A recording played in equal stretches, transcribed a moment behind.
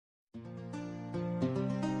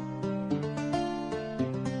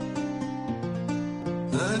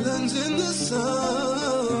Islands in the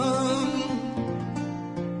sun,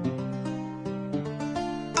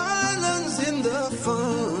 islands in the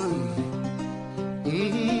fun.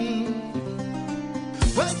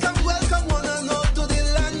 Welcome, welcome one and all to the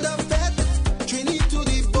land of death. Trini to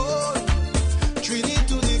the bone, Trini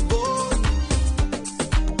to the bone.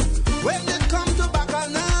 When they come to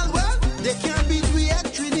Bacchanal, well, they can't beat we at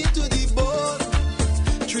Trini to the bone,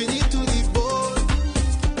 Trini to the bone.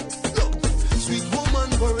 Look, sweet woman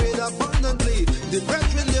parade abundantly. The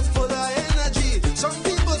brethren, they full of energy. Some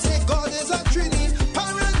people say God is a Trini.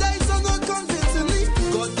 Paradise are not convincingly.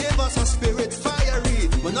 God gave us a spirit fiery,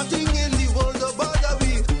 but nothing in the world to bother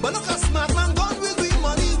we. But look, a smart man gone with we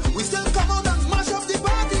money. We still come out and mash up the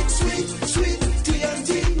party. Sweet, sweet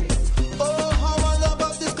TNT. Oh, how I love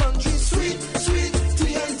of this country. Sweet, sweet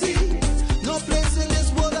TNT. No place in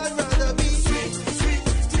this world I'd rather be. Sweet, sweet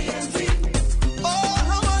TNT. Oh,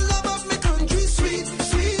 how I love of my country. Sweet,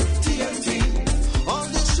 sweet TNT. All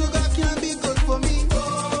this sugar can be good for me. Oh,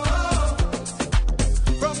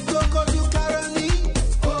 from Coco to Caroni.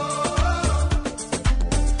 Oh,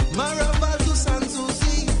 Marabal to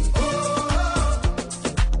Sanssouci. Oh,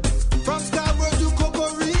 from Scarborough to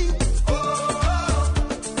Cocorie. Oh,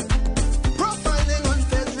 profiling on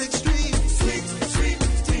Frederick Street. Sweet, sweet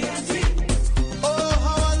TNT. Oh,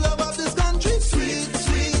 how I love of this country. Sweet,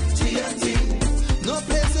 sweet TNT. No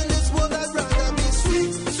place in this world I'd rather be.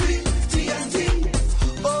 Sweet, sweet TNT.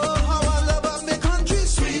 Oh, how I love of my country.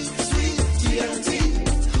 Sweet, sweet TNT.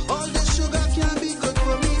 All this sugar can be good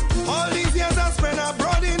for me. All these years I spent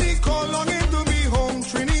abroad in the cold, longing to be home.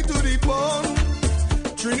 Trini to the bone,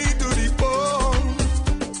 Trini to the bone.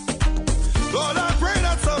 Lord, I pray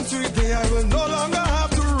that some sweet day I will no longer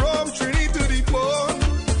have to roam. Trini to the bone,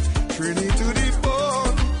 Trini to the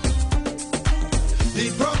bone. The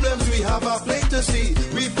problems we have are plain to see.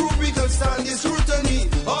 We prove we can stand this scrutiny.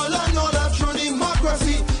 All I know that true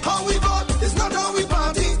democracy. How we vote is not how we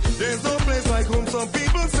party. There's no place like home, some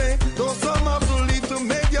people say. Though some have to leave to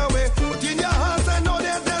make their way. But in your hearts I know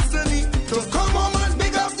their destiny. To come home and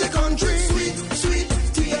big up the country. Sweet, sweet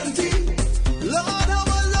TNT. Lord, how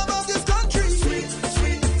I love of this country. Sweet,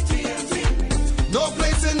 sweet TNT. No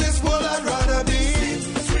place in this world I'd rather be.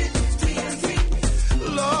 Sweet, sweet TNT.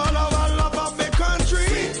 Lord, how I love of my country.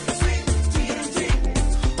 Sweet, sweet TNT.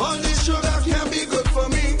 All this sugar can be good for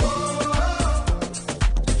me. Oh,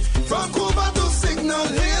 from Cuba to Signal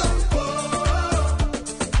Hill. Oh,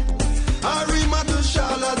 Arima to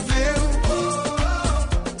Charlottesville. Oh,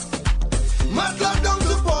 Matlock down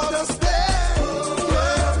to Port of Spain.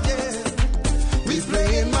 Yeah, yeah. We play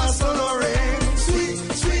in Masonore. Sweet,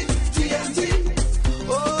 sweet TNT.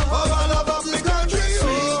 Oh, how I love of the country.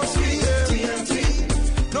 Sweet, sweet TNT.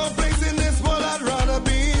 No place in this world I'd rather be.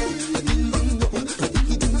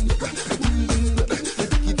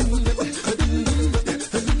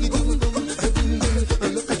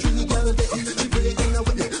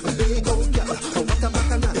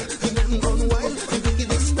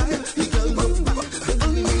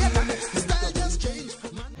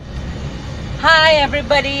 Hi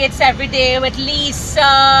everybody, it's Everyday with Lisa.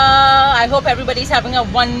 I hope everybody's having a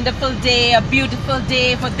wonderful day, a beautiful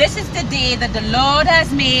day, for this is the day that the Lord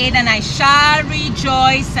has made and I shall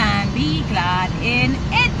rejoice and be glad in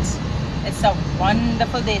it. It's a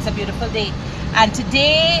wonderful day, it's a beautiful day. And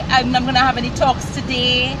today, I'm not going to have any talks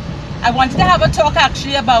today. I wanted to have a talk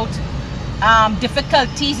actually about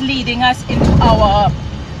difficulties leading us into our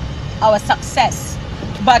success.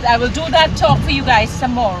 But I will do that talk for you guys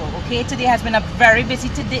tomorrow. Okay, today has been a very busy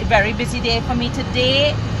day for me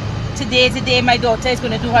today. Today is the day my daughter is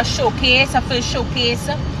going to do her showcase, her first showcase,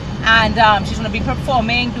 and she's going to be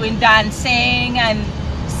performing, doing dancing and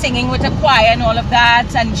singing with a choir and all of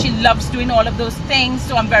that, and she loves doing all of those things,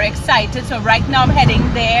 so I'm very excited. So right now I'm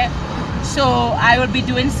heading there, so I will be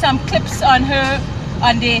doing some clips on her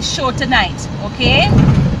on the show tonight. Okay,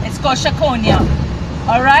 it's called Chaconia.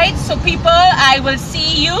 All right, so people, I will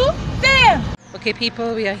see you there. Okay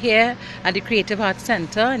people, we are here at the Creative Arts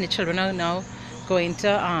Center and the children are now going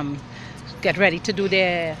to get ready to do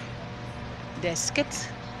their skit,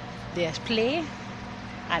 their play,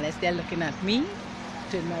 and as they're looking at me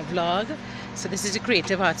doing my vlog. So this is the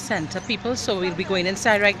Creative Arts Center, people, so we'll be going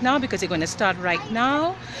inside right now because they're going to start right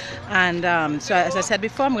now. And so as I said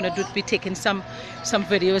before, I'm going to be taking some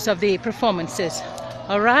videos of the performances.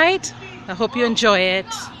 All right, I hope you enjoy it.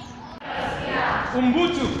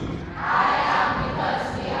 Ubuntu.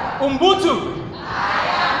 Ubuntu.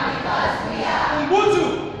 Ubuntu.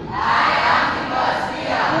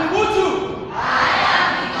 Ubuntu.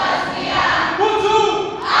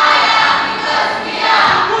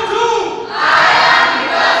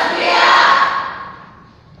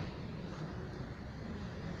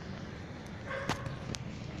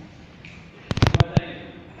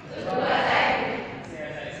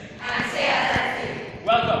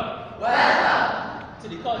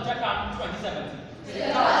 2017.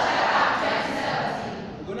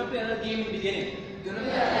 We're going to play a little game in the beginning.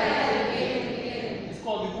 It's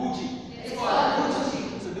called the Gucci.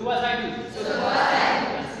 So do as I do. And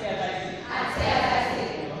say as I say.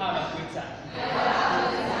 You'll have a great time.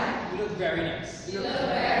 You look very nice. Doesn't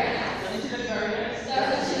she look very nice?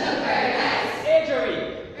 Hey, Joey.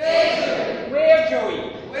 Wave, Joey.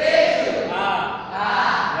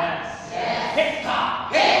 Yes. Hip hop.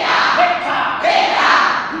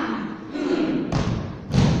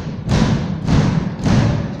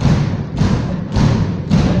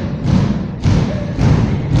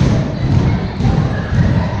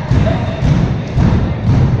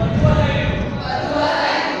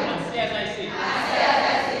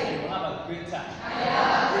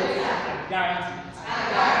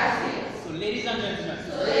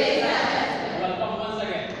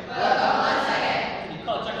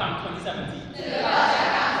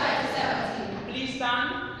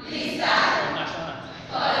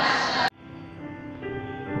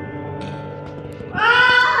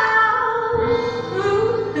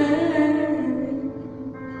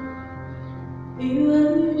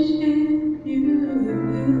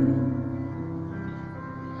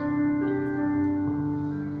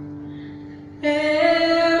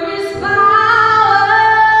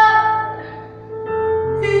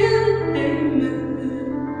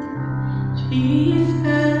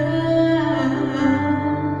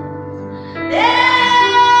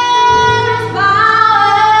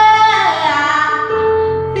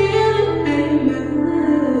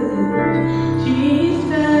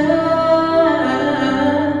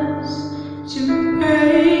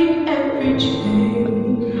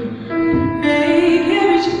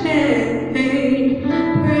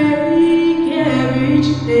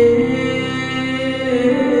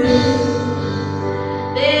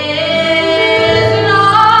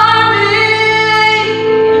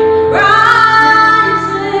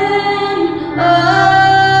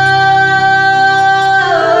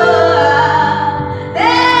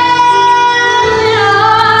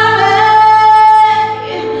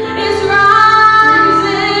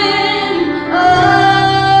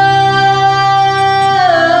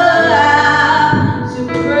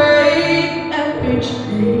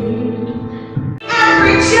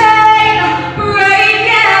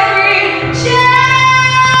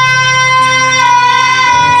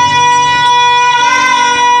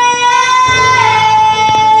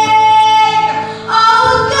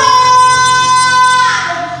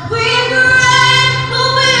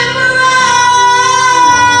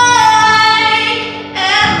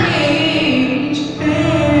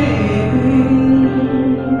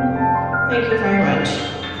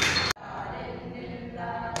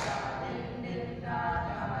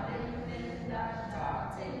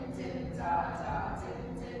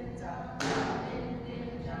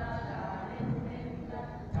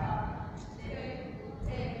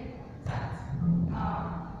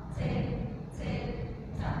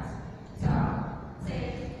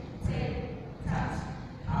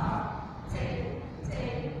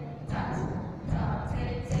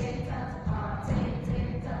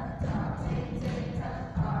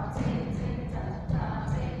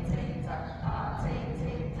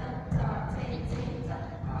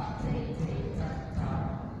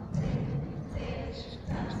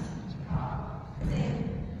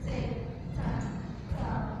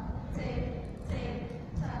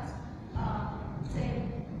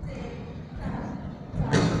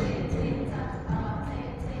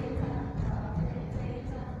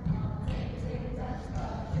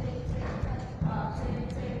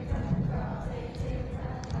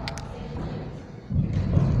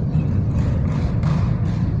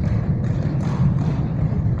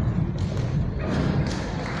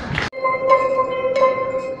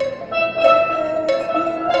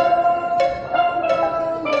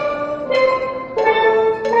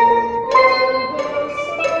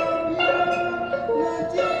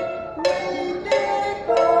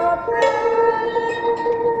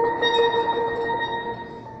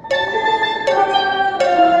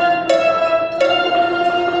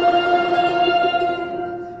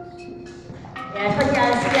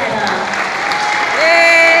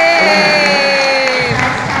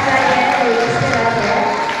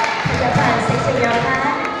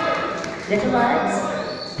 Little ones,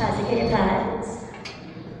 passing in your hands.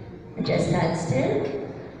 And just stand still.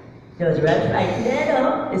 Those are all frightened there,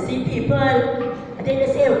 though. You see people, I think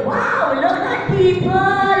they say, wow, look at people.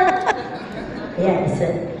 Yes,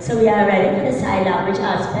 so we are ready for the sign language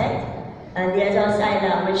aspect. And there's our sign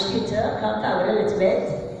language tutor. Come forward a little bit.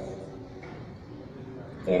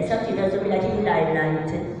 Yes, some tutors will be like in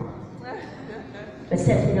limelight. But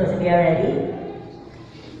Stephanie knows we are ready.